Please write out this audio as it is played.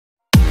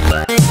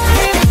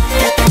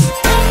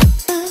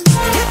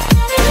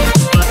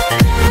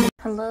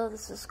Hello,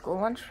 this is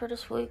school lunch for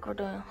this week. We're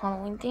doing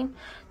Halloween theme.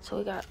 So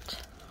we got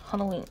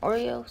Halloween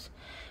Oreos,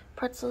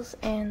 pretzels,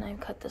 and I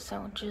cut the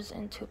sandwiches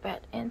into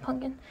bat and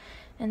pumpkin.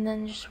 And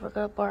then just a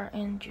regular bar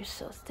and juice.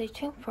 So stay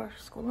tuned for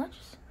school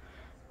lunches.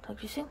 Talk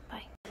to you soon.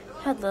 Bye.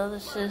 Hello,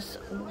 this is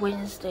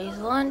Wednesday's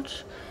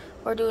lunch.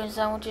 We're doing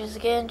sandwiches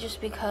again just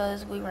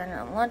because we ran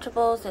out of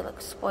Lunchables. They look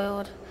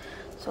spoiled.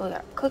 So we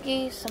got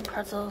cookies, some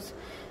pretzels,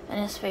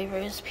 and his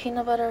favorite is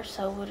peanut butter.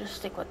 So we'll just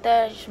stick with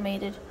that. I just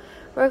made it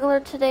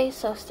regular today,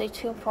 so stay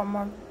tuned for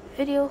more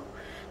video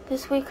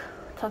this week.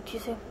 Talk to you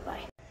soon.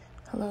 Bye.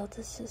 Hello,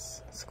 this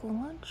is school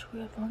lunch. We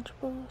have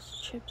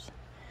Lunchables, chips,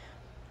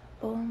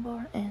 bowling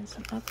bar, and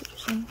some apple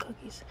juice and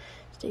cookies.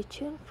 Stay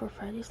tuned for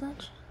Friday's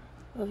lunch.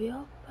 Love you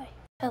all. Bye.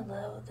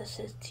 Hello, this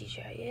is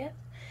TGIF.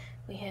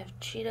 We have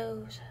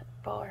Cheetos,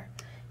 bar,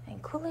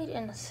 and Kool-Aid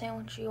in a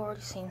sandwich. You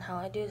already seen how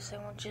I do the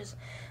sandwiches.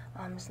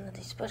 It's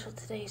nothing special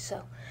today,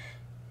 so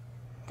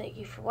thank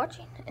you for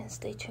watching and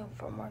stay tuned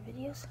for more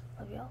videos.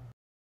 Love y'all.